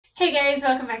Hey guys,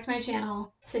 welcome back to my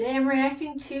channel. Today I'm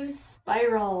reacting to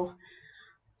Spiral.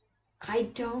 I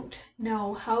don't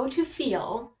know how to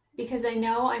feel because I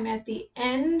know I'm at the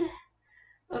end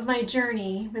of my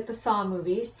journey with the Saw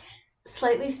movies.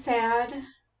 Slightly sad,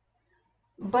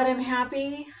 but I'm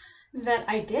happy that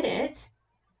I did it.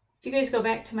 If you guys go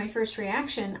back to my first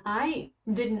reaction, I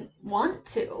didn't want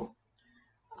to.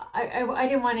 I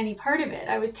didn't want any part of it.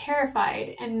 I was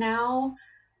terrified, and now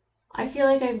I feel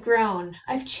like I've grown,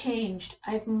 I've changed,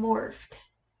 I've morphed.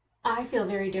 I feel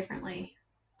very differently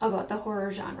about the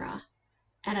horror genre.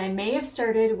 And I may have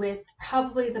started with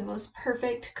probably the most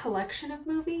perfect collection of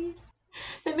movies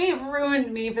that may have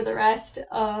ruined me for the rest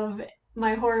of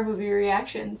my horror movie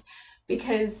reactions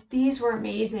because these were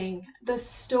amazing. The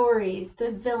stories,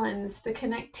 the villains, the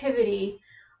connectivity.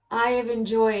 I have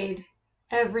enjoyed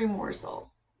every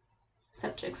morsel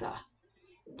except Jigsaw.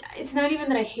 It's not even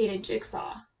that I hated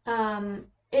Jigsaw.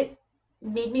 It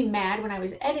made me mad when I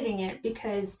was editing it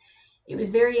because it was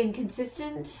very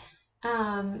inconsistent.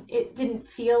 It didn't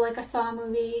feel like a Saw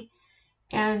movie,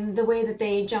 and the way that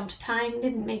they jumped time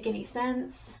didn't make any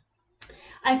sense.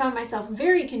 I found myself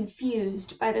very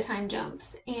confused by the time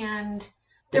jumps, and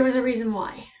there was a reason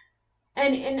why.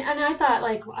 And I thought,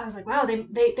 like, I was like, wow,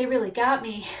 they really got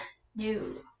me. No,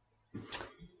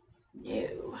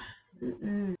 no.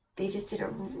 Mm-mm. They just did a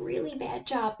really bad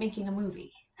job making a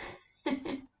movie.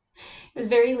 It was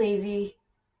very lazy,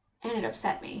 and it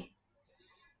upset me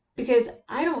because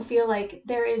I don't feel like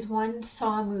there is one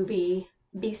Saw movie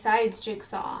besides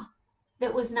Jigsaw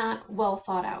that was not well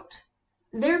thought out.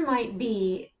 There might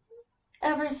be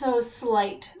ever so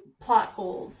slight plot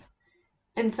holes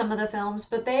in some of the films,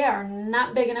 but they are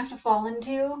not big enough to fall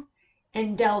into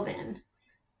and delve in.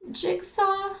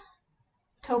 Jigsaw,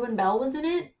 Tobin Bell was in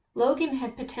it. Logan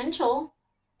had potential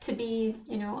to be,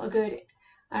 a good,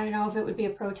 I don't know if it would be a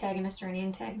protagonist or an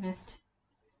antagonist.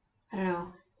 I don't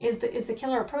know. Is the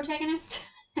killer a protagonist?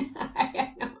 I have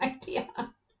no idea.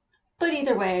 But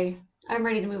either way, I'm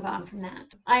ready to move on from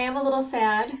that. I am a little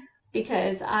sad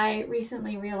because I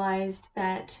recently realized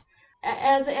that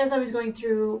as I was going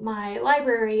through my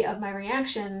library of my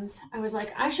reactions, I was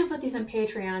like, I should put these on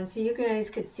Patreon so you guys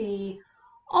could see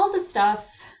all the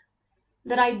stuff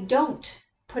that I don't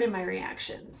put in my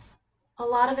reactions. A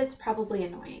lot of it's probably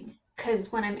annoying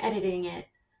because when I'm editing it,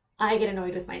 I get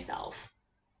annoyed with myself,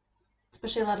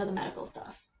 especially a lot of the medical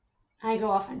stuff. I go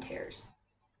off on tears,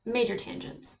 major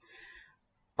tangents.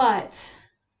 But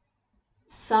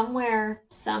somewhere,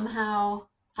 somehow,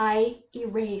 I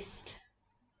erased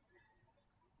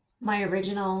my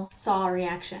original Saw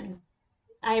reaction.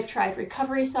 I have tried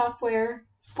recovery software,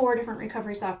 4 different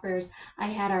recovery softwares. I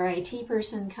had our IT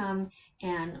person come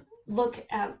and look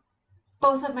at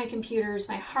both of my computers,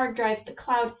 my hard drive, the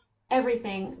cloud,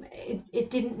 everything. It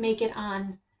didn't make it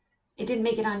on. It didn't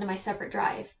make it onto my separate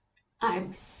drive.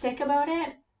 I'm sick about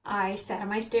it. I sat on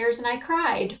my stairs and I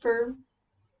cried for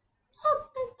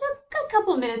a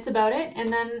couple minutes about it,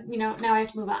 and then now I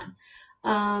have to move on.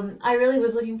 I really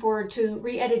was looking forward to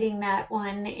re-editing that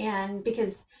one, and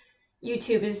because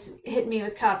YouTube is hitting me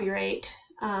with copyright,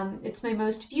 it's my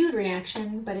most viewed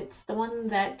reaction, but it's the one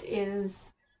that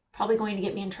is probably going to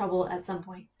get me in trouble at some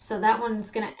point. So that one's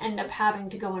going to end up having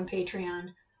to go on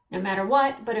Patreon no matter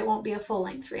what, but it won't be a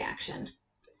full-length reaction.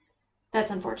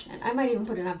 That's unfortunate. I might even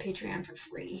put it on Patreon for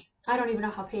free. I don't even know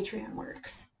how Patreon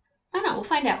works. I don't know. We'll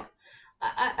find out.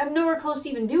 I'm nowhere close to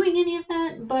even doing any of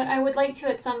that, but I would like to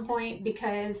at some point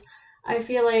because I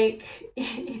feel like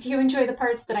if you enjoy the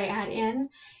parts that I add in,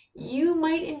 you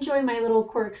might enjoy my little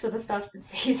quirks of the stuff that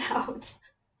stays out.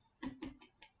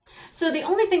 So the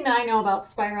only thing that I know about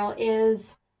Spiral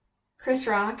is Chris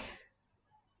Rock,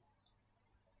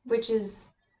 which is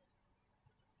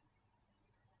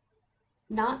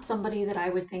not somebody that I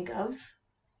would think of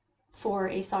for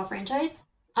a Saw franchise.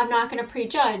 I'm not going to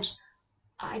prejudge.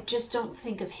 I just don't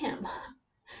think of him.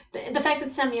 The fact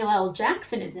that Samuel L.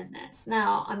 Jackson is in this,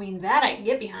 now, I mean, that I can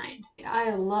get behind.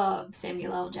 I love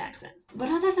Samuel L. Jackson. But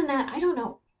other than that, I don't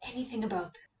know anything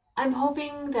about this. I'm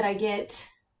hoping that I get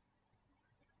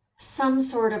some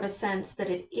sort of a sense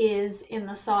that it is in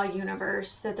the Saw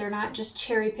universe, that they're not just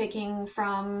cherry picking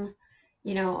from,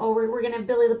 oh, we're going to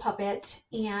Billy the Puppet,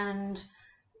 and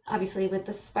obviously with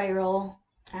the Spiral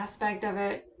aspect of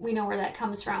it, we know where that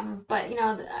comes from. But,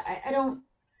 I don't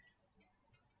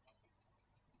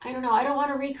know. I don't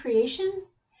want a recreation,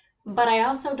 but I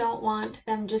also don't want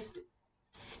them just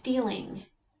stealing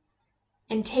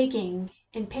and taking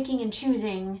and picking and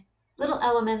choosing little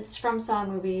elements from Saw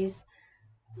movies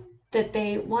that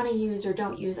they want to use or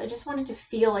don't use. I just want it to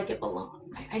feel like it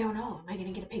belongs. I don't know. Am I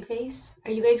going to get a pig face?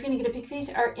 Are you guys going to get a pig face?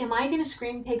 Or am I going to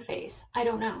scream pig face? I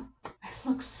don't know. It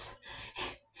looks...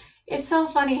 It's so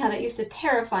funny how that used to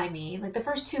terrify me. Like the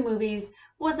first two movies,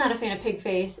 was not a fan of pig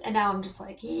face, and now I'm just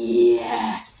like,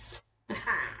 yes!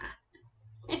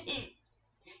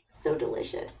 So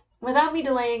delicious. Without me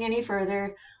delaying any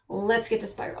further, let's get to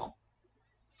Spiral.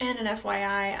 And an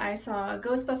FYI, I saw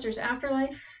Ghostbusters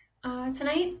Afterlife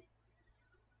tonight,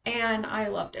 and I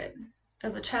loved it.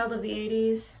 As a child of the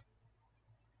 80s,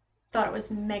 thought it was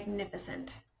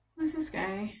magnificent. Who's this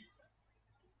guy?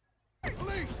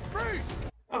 Police! Freeze!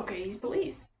 Okay, he's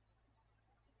police.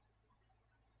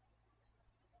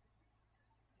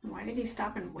 Why did he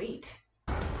stop and wait?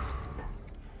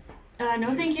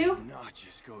 No thank you. Not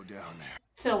just go down there.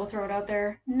 So we'll throw it out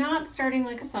there. Not starting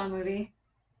like a Saw movie.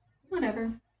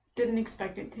 Whatever. Didn't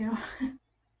expect it to.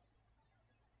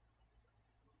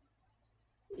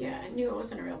 Yeah, I knew it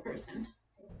wasn't a real person.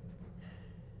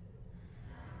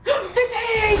 Big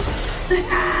face!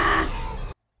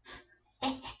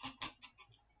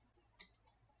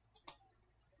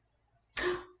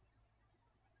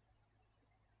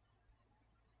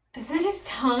 Is that his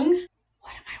tongue?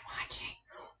 What am I watching?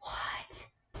 What?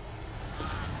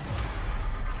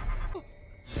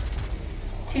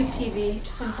 Tube TV.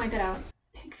 Just want to point that out.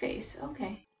 Pig face.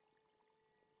 Okay.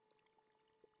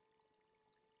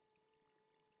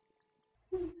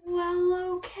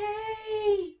 Well,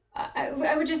 okay.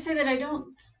 I would just say that I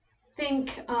don't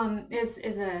think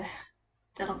is a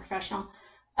dental professional.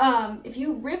 If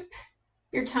you rip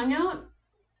your tongue out,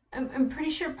 I'm pretty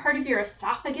sure part of your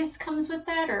esophagus comes with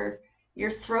that, or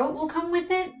your throat will come with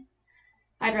it.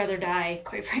 I'd rather die,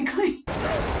 quite frankly.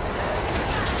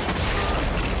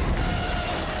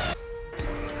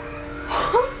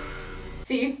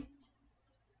 See?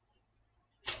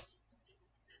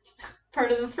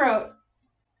 Part of the throat.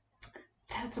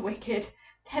 That's wicked.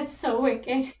 That's so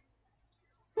wicked.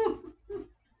 Yeah.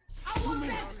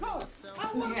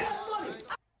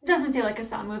 Doesn't feel like a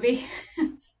Saw movie.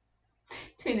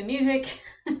 Between the music,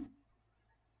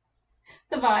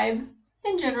 the vibe,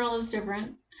 in general is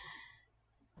different.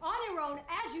 On your own,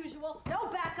 as usual, no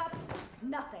backup,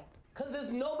 nothing. Cause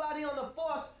there's nobody on the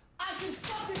force I can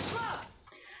fucking trust!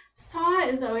 Saw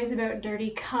is always about dirty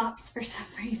cops for some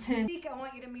reason. I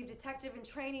want you to meet detective in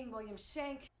training, William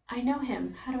Shank. I know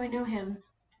him. How do I know him?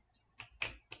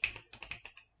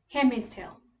 Handmaid's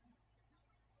Tale.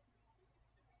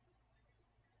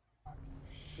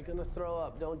 You're gonna throw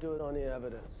up, don't do it on the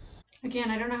evidence.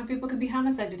 Again, I don't know how people can be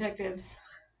homicide detectives.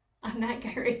 I'm that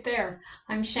guy right there.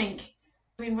 I'm Shank.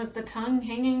 I mean, was the tongue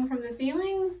hanging from the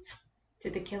ceiling?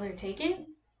 Did the killer take it?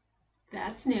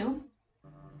 That's new.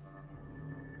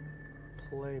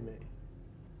 Play me.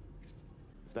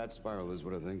 If that Spiral is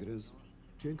what I think it is.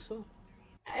 Jigsaw?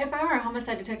 If I were a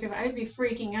homicide detective, I'd be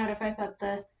freaking out if I thought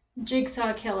the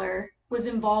Jigsaw killer was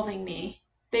involving me.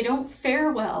 They don't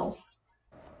fare well.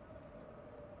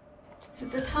 Is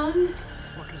it the tongue?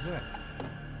 What the fuck is that?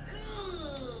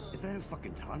 Is that a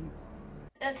fucking tongue?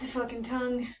 That's a fucking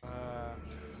tongue. I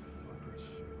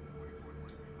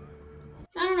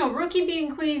don't know, Rookie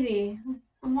being queasy.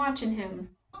 I'm watching him.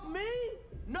 Me?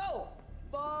 No!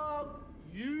 Fuck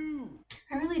you!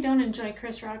 I really don't enjoy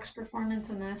Chris Rock's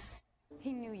performance in this.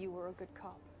 He knew you were a good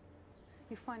cop.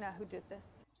 You find out who did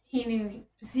this. He knew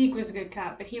Zeke was a good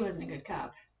cop, but he wasn't a good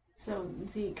cop. So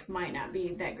Zeke might not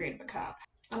be that great of a cop.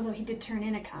 Although he did turn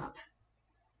in a cop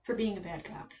for being a bad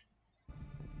cop.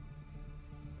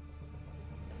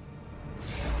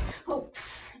 Oh,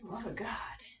 for the love of God.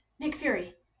 Nick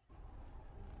Fury.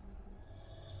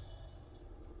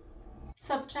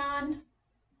 Sup, John?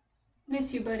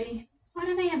 Miss you, buddy. Why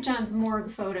do they have John's morgue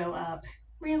photo up?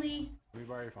 Really? Let me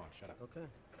borrow your phone. Shut up. Okay.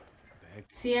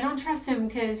 See, I don't trust him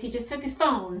because he just took his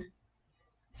phone.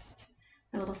 It's just,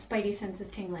 my little spidey sense is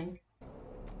tingling.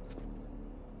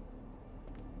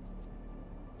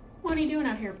 What are you doing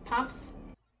out here, Pops?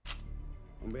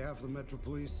 On behalf of the Metro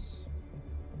Police,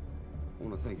 I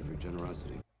want to thank you for your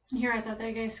generosity. Here, I thought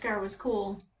that guy's scar was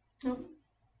cool. Nope.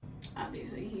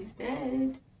 Obviously, he's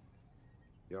dead.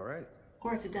 You alright?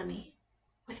 Or it's a dummy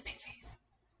with a pig face.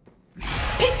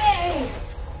 Pig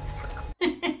face!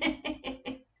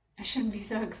 I shouldn't be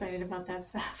so excited about that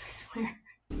stuff, I swear.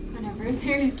 Whenever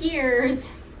there's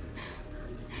gears.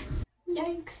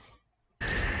 Yikes.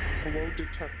 Hello,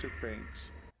 Detective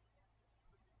Banks.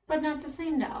 But not the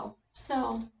same doll.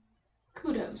 So,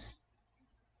 kudos.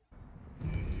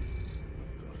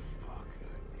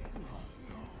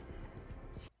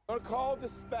 I'll call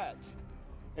dispatch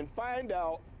and find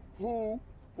out who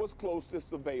was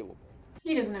closest available.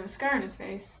 He doesn't have a scar on his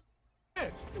face.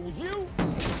 It was you?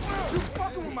 You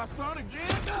fucking with my son again?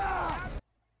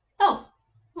 Oh,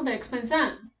 well, that explains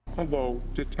that. Hello,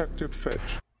 Detective Fitch.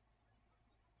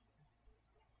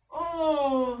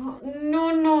 Oh, no,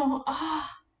 no.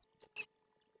 Ah.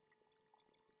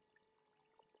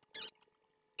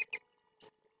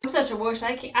 I'm such a wuss.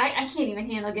 I can't even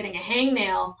handle getting a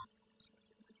hangnail.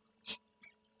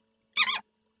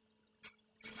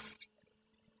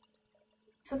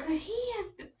 So could he have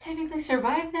technically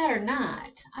survived that or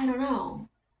not? I don't know.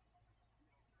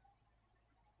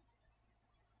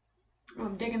 Oh,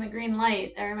 I'm digging the green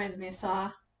light. That reminds me of Saw.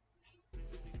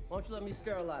 Why don't you let me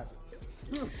sterilize it?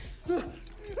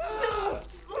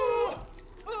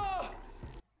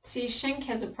 See, Shank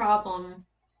has a problem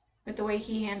with the way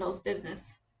he handles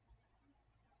business.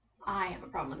 I have a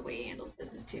problem with the way he handles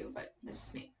business too, but this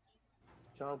is me.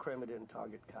 John Kramer didn't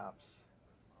target cops.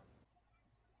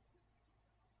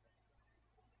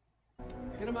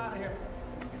 Get him out of here.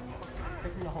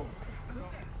 Take him to home.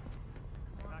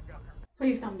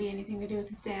 Please don't be anything to do with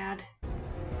his dad.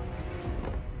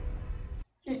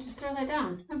 Yeah, just throw that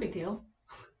down. No big deal.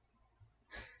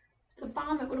 It's a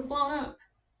bomb that would have blown up.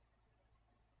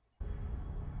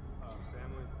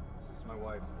 Family, this is my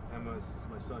wife, Emma, this is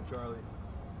my son, Charlie.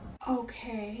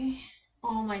 Okay.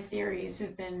 All my theories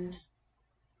have been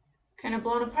kind of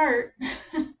blown apart.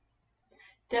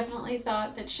 Definitely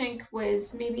thought that Shank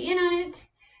was maybe in on it.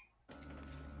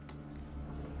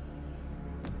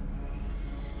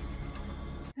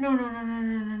 No, no, no, no,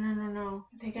 no, no, no, no, no.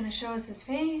 Are they gonna show us his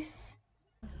face?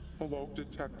 Hello,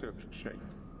 Detective Shank.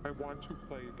 I want to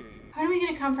play a game. How do we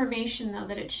get a confirmation, though,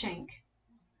 that it's Shank?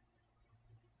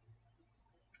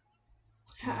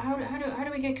 How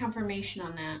do we get confirmation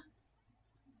on that?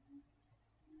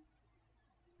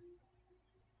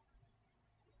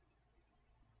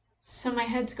 So my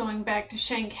head's going back to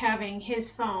Shank having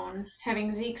his phone,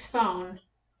 having Zeke's phone.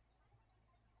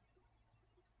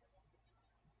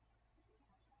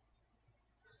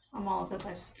 I'm all over the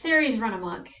place. Theories run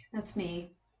amok. That's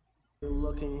me. You're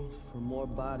looking for more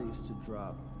bodies to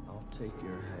drop. I'll take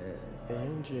your head.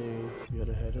 Angie, you're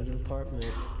the head of the department.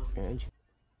 Angie.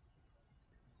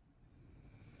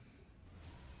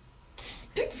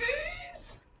 Big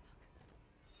face!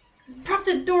 Prop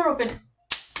the door open!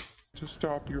 To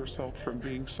stop yourself from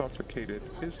being suffocated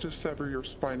is to sever your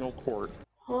spinal cord.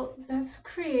 Well, that's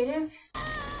creative.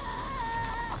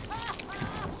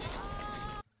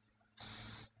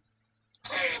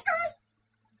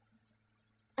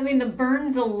 I mean, the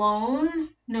burns alone?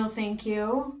 No, thank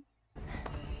you.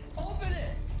 Open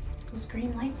it! Those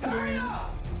green lights again.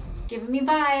 Giving me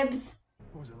vibes.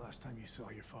 When was the last time you saw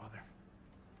your father?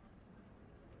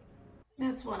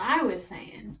 That's what I was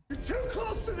saying. You're too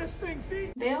close to this thing,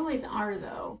 Zeke! They always are,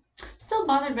 though. Still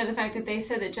bothered by the fact that they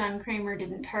said that John Kramer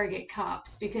didn't target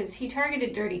cops because he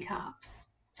targeted dirty cops.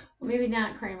 Well, maybe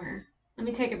not Kramer. Let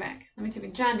me take it back.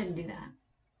 John didn't do that.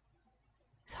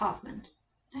 It's Hoffman.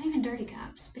 Not even dirty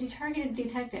cops, but he targeted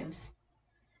detectives.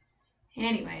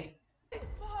 Anyway.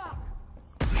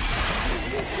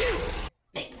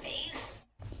 Big face.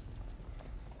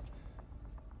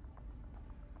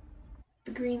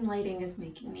 The green lighting is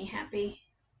making me happy.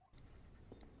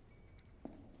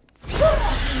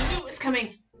 I knew it was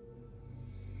coming.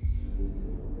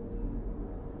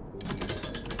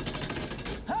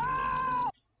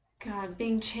 God,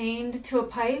 being chained to a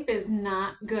pipe is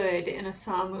not good in a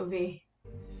Saw movie.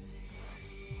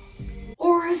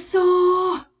 Or a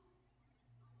Saw!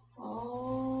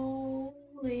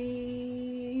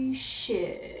 Holy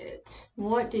shit.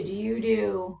 What did you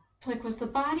do? Like, was the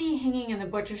body hanging in the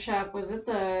butcher shop? Was it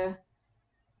the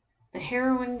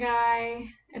heroin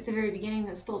guy at the very beginning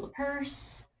that stole the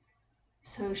purse?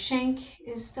 So Shank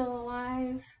is still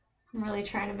alive? I'm really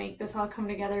trying to make this all come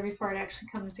together before it actually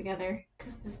comes together,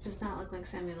 because this does not look like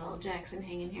Samuel L. Jackson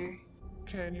hanging here.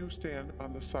 Can you stand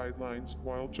on the sidelines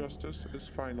while justice is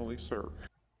finally served?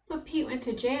 But Pete went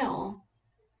to jail.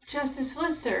 Justice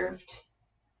was served.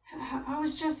 How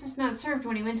was justice not served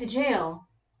when he went to jail?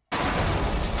 That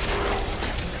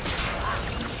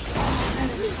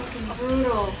is fucking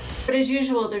brutal. But as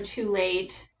usual, they're too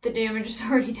late. The damage is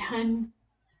already done.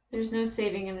 There's no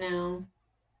saving him now.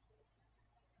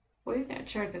 Boy, you've got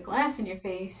shards of glass in your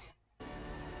face.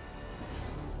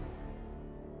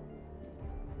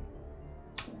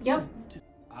 Yep.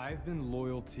 I've been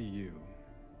loyal to you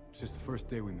since the first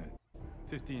day we met,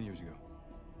 15 years ago.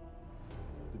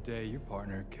 The day your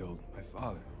partner killed my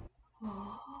father.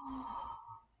 Oh.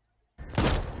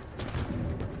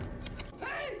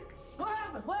 Hey! What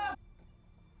happened? What happened?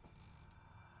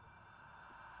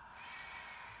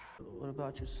 What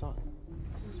about your son?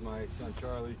 This is my son,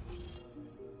 Charlie.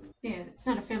 Yeah, it's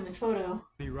not a family photo.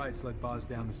 He Rice led Boz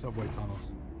down the subway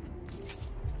tunnels.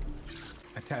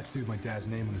 I tattooed my dad's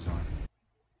name on his arm.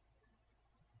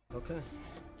 Okay.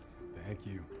 Thank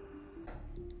you.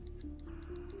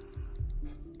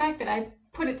 The fact that I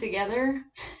put it together,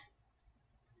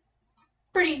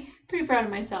 pretty proud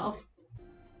of myself.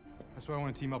 That's why I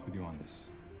want to team up with you on this.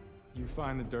 You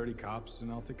find the dirty cops,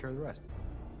 and I'll take care of the rest.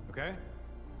 Okay?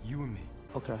 You and me.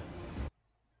 Okay.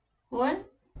 What?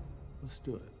 Let's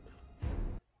do it.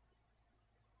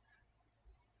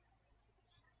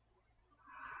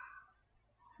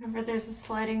 Whenever there's a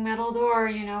sliding metal door,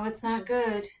 you know it's not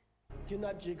good. You're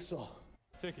not Jigsaw.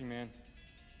 It's ticking, man.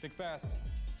 Think fast.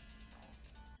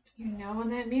 You know when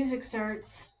that music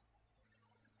starts.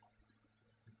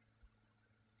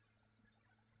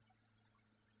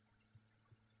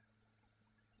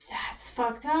 That's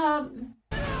fucked up.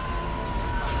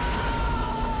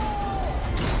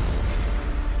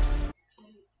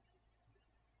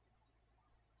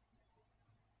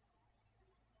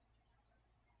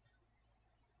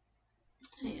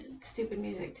 Yeah, stupid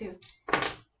music too.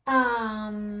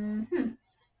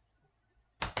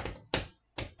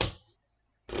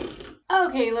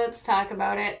 Okay, let's talk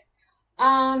about it.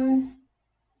 I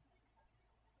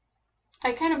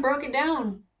kind of broke it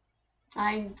down.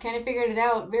 I kind of figured it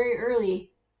out very early.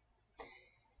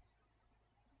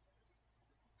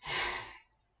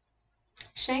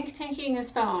 Shank taking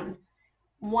his phone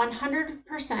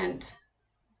 100%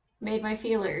 made my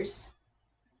feelers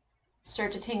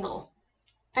start to tingle.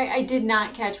 I did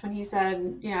not catch when he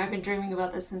said, you know, I've been dreaming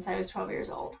about this since I was 12 years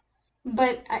old.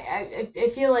 But I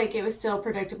feel like it was still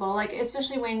predictable. Like,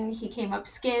 especially when he came up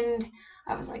skinned,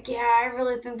 I was like, yeah, I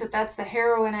really think that that's the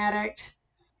heroin addict.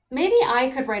 Maybe I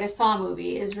could write a Saw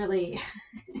movie is really...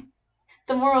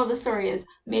 The moral of the story is,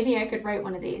 maybe I could write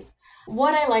one of these.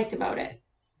 What I liked about it,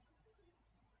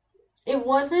 it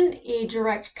wasn't a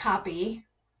direct copy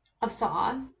of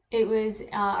Saw. It was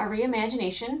a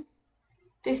reimagination.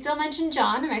 They still mentioned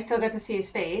John, and I still got to see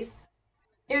his face.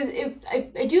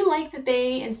 I do like that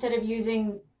they, instead of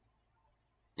using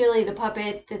Billy the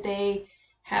puppet, that they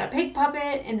had a pig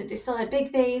puppet and that they still had Big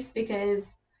Face,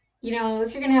 because, you know,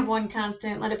 if you're gonna have one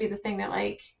constant, let it be the thing that,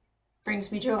 like,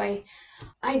 brings me joy.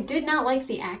 I did not like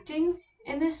the acting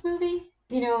in this movie.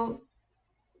 You know,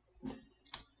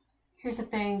 here's the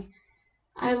thing.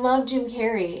 I love Jim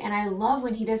Carrey, and I love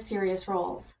when he does serious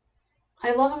roles.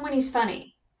 I love him when he's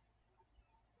funny.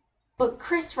 But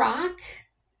Chris Rock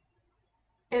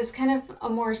is kind of a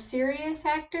more serious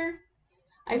actor.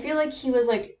 I feel like he was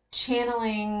like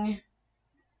channeling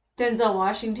Denzel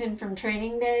Washington from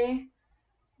Training Day,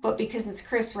 but because it's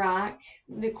Chris Rock,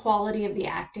 the quality of the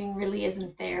acting really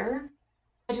isn't there.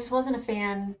 I just wasn't a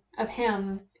fan of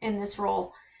him in this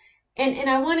role. And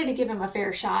I wanted to give him a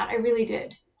fair shot. I really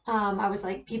did. I was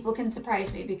like, people can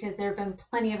surprise me, because there have been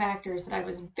plenty of actors that I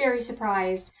was very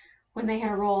surprised when they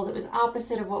had a role that was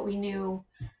opposite of what we knew,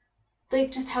 like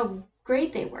just how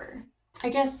great they were. I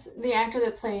guess the actor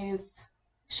that plays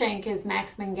Shank is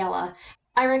Max Minghella.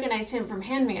 I recognized him from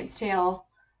Handmaid's Tale,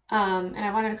 and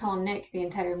I wanted to call him Nick the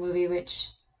entire movie, which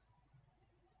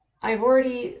I've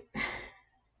already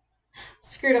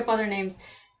screwed up other names.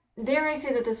 Dare I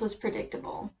say that this was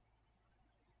predictable?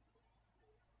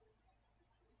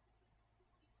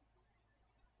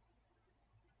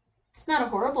 It's not a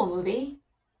horrible movie.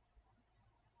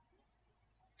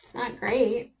 It's not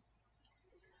great.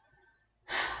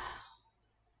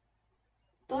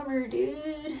 Bummer,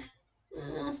 dude.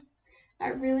 I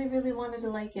really wanted to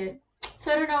like it.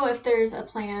 So I don't know if there's a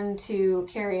plan to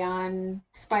carry on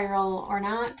Spiral or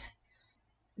not.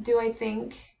 Do I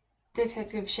think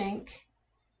Detective Shank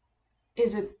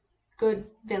is a good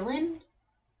villain?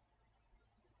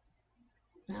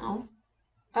 No.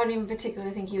 I don't even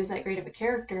particularly think he was that great of a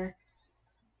character.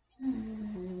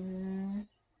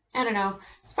 I don't know.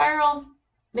 Spiral,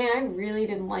 man, I really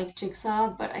didn't like Jigsaw,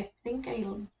 but I think I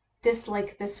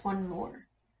dislike this one more.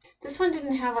 This one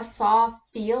didn't have a Saw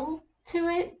feel to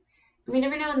it. I mean,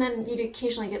 every now and then you'd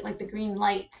occasionally get like the green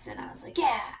lights, and I was like,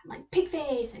 yeah, like pig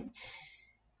face,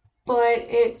 but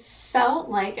it felt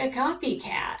like a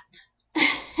copycat.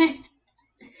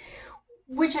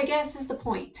 Which I guess is the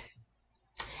point.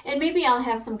 And maybe I'll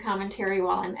have some commentary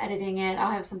while I'm editing it.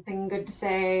 I'll have something good to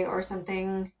say or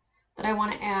something that I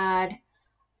want to add.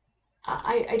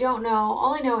 I don't know.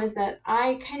 All I know is that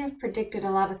I kind of predicted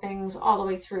a lot of things all the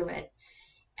way through it.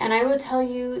 And I will tell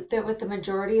you that with the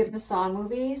majority of the Saw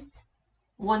movies,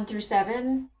 1 through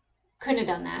 7, couldn't have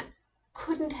done that.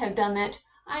 Couldn't have done that.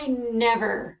 I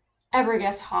never, ever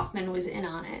guessed Hoffman was in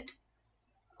on it.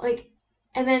 Like,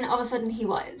 and then all of a sudden he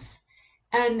was.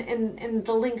 and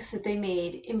the links that they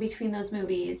made in between those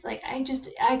movies. Like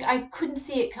I couldn't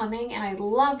see it coming, and I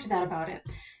loved that about it.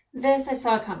 This I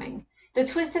saw coming. The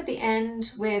twist at the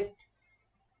end with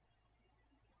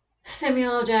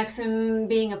Samuel L. Jackson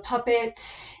being a puppet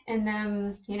and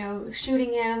them,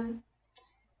 shooting him.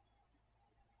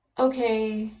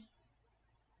 Okay,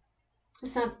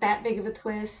 it's not that big of a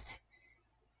twist.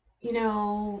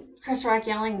 Chris Rock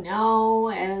yelling no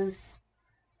as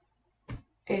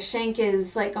Shank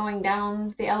is like going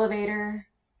down the elevator.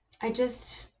 I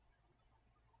just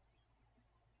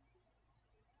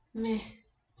meh.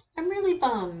 I'm really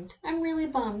bummed. I really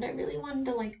wanted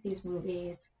to like these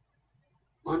movies.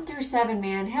 1 through 7,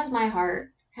 man. How's my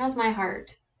heart?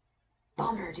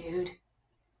 Bummer, dude.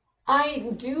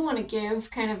 I do want to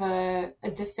give kind of a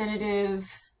definitive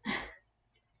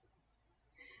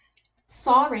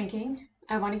Saw ranking.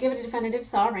 I want to give it a definitive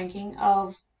Saw ranking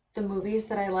of the movies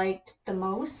that I liked the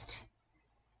most.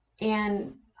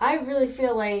 And I really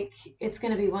feel like it's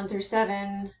going to be 1 through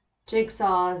 7,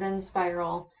 Jigsaw, then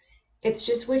Spiral. It's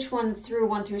just which ones through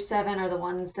 1 through 7 are the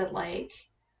ones that like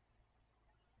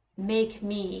make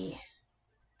me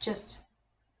just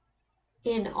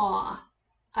in awe.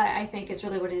 I think is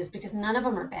really what it is, because none of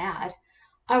them are bad.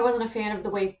 I wasn't a fan of the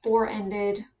way 4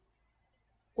 ended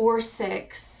or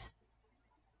 6,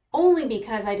 only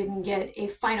because I didn't get a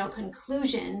final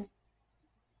conclusion.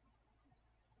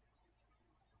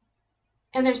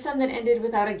 And there's some that ended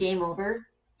without a game over.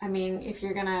 I mean, if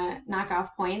you're gonna knock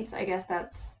off points, I guess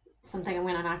that's something I'm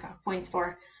gonna knock off points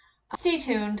for. Stay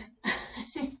tuned.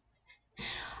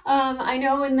 I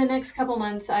know in the next couple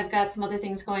months I've got some other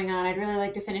things going on. I'd really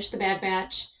like to finish The Bad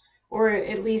Batch, or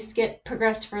at least get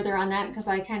progressed further on that, because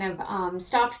I kind of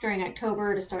stopped during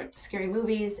October to start scary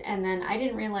movies, and then I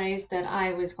didn't realize that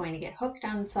I was going to get hooked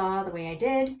on Saw the way I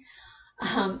did.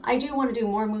 I do want to do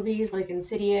more movies like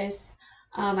Insidious.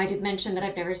 I did mention that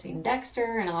I've never seen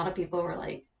Dexter, and a lot of people were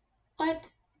like, what?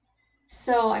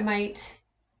 So I might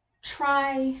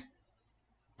try,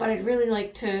 but I'd really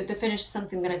like to finish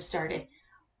something that I've started.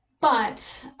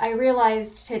 But I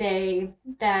realized today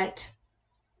that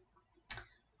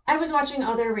I was watching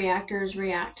other reactors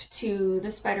react to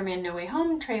the Spider-Man No Way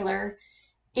Home trailer,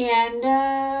 and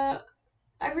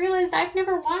I realized I've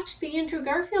never watched the Andrew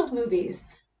Garfield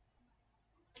movies.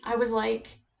 I was like,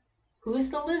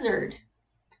 who's the lizard?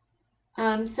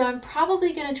 So I'm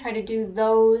probably going to try to do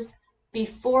those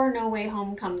before No Way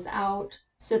Home comes out.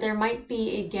 So there might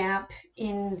be a gap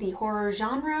in the horror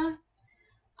genre.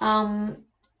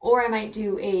 Or I might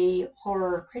do a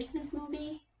horror Christmas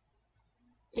movie.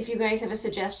 If you guys have a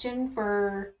suggestion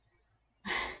for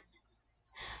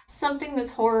something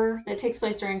that's horror that takes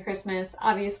place during Christmas,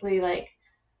 obviously, like,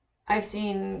 I've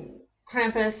seen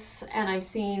Krampus, and I've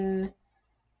seen,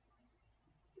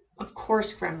 of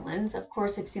course, Gremlins. Of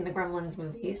course, I've seen the Gremlins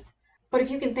movies. But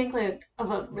if you can think like of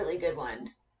a really good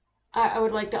one, I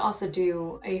would like to also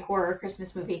do a horror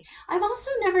Christmas movie. I've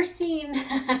also never seen,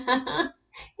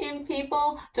 and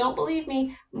people don't believe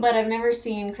me, but I've never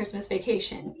seen Christmas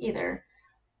Vacation either.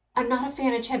 I'm not a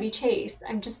fan of Chevy Chase.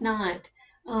 I'm just not.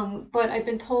 But I've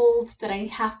been told that I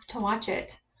have to watch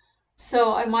it.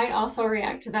 So I might also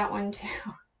react to that one too.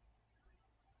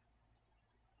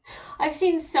 I've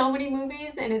seen so many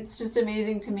movies, and it's just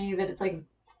amazing to me that it's like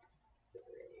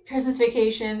Christmas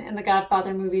Vacation and the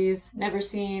Godfather movies. Never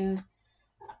seen.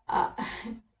 Uh,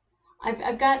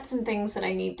 I've got some things that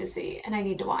I need to see and I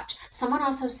need to watch. Someone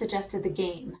also suggested The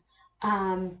Game,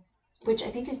 which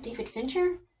I think is David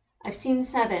Fincher. I've seen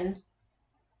 7.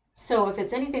 So if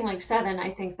it's anything like 7,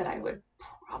 I think that I would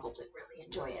probably really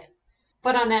enjoy it.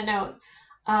 But on that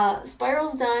note,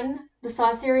 Spiral's done. The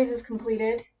Saw series is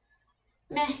completed.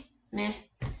 Meh.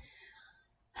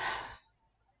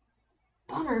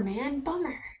 Bummer, man.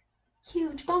 Bummer.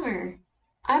 Huge bummer.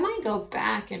 I might go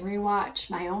back and rewatch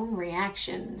my own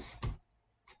reactions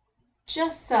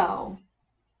just so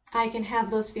I can have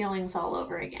those feelings all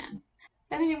over again.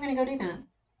 I think I'm going to go do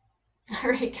that.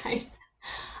 All right, guys.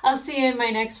 I'll see you in my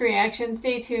next reaction.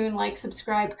 Stay tuned, like,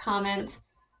 subscribe, comment.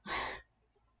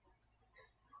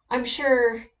 I'm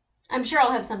sure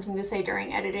I'll have something to say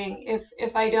during editing.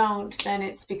 If I don't, then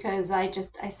it's because I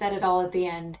said it all at the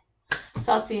end.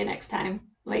 So I'll see you next time.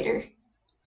 Later.